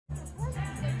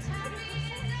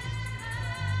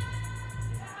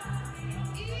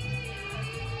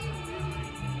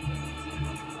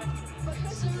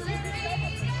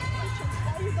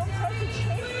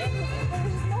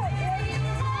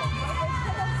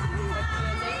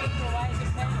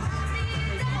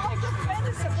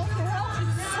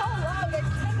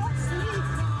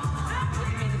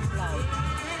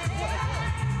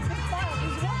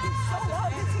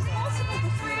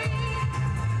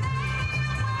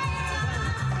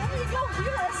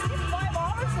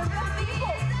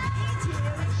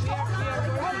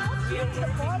We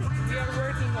are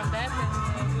working on that,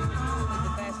 and we will do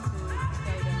the best to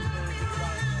tell them to be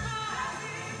quiet.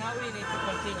 Now we need to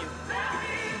continue.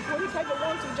 What if I don't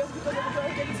want to just because of the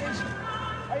organization?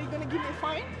 Are you going to give me a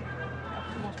fine?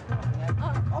 Most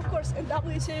probably. Of course, and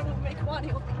WTA will make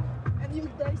money on me. And you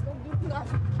guys don't do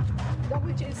nothing.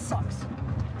 WTA sucks.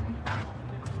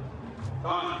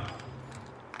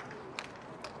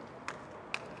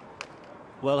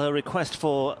 Well, her request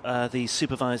for the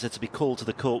supervisor to be called to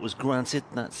the court was granted.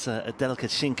 That's Adelka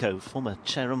Shinko, former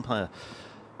chair umpire,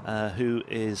 who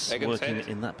is working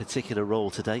in that particular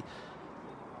role today.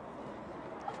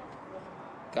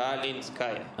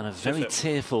 Kalinskaya. And a very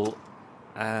tearful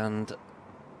and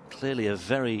clearly a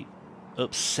very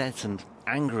upset and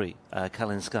angry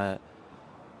Kalinskaya.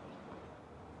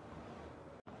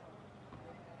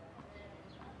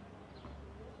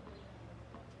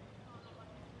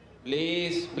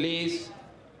 Please, please.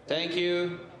 Thank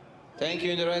you. Thank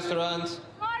you in the restaurant.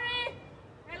 Sorry.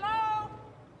 Hello.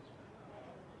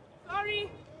 Sorry.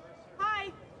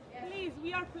 Hi. Please,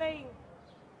 we are playing.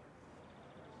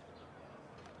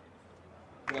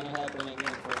 Gonna happen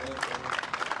again for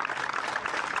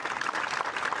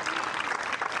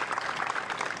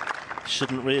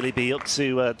Shouldn't really be up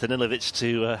to Danilovic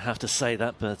to have to say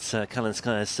that, but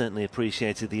Kalinskaya certainly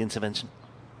appreciated the intervention.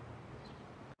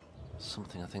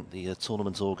 Something I think the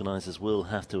tournament organisers will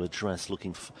have to address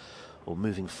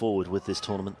moving forward with this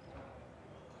tournament.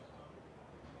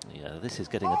 Yeah, this is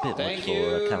getting a bit much for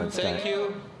Kalinskaya. Thank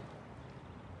you.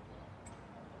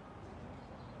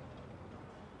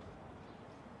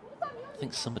 I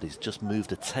think somebody's just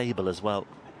moved a table as well.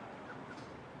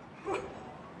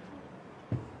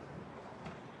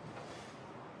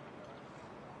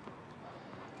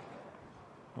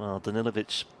 Well,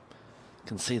 Danilovic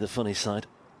can see the funny side.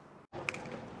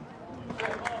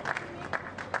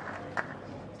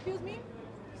 Excuse me?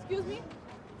 Excuse me?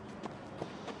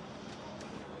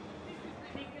 This is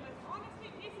ridiculous. Honestly,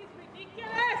 this is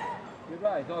ridiculous. You're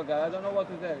right, Olga. I don't know what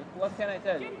to tell. What can I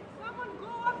tell you? Can someone go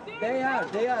up there?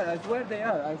 They are. I swear they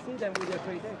are. I see them with their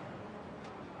free take.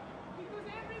 Because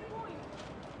every point.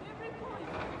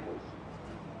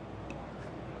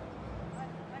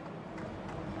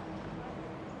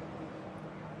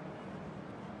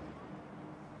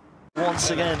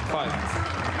 Once again,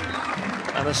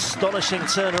 an astonishing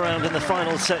turnaround in the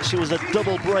final set. She was a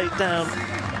double breakdown,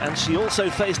 and she also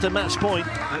faced a match point,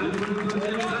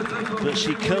 but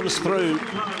she comes through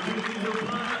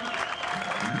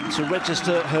to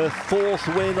register her 4th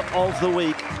win of the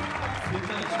week,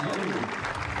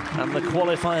 and the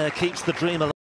qualifier keeps the dream alive.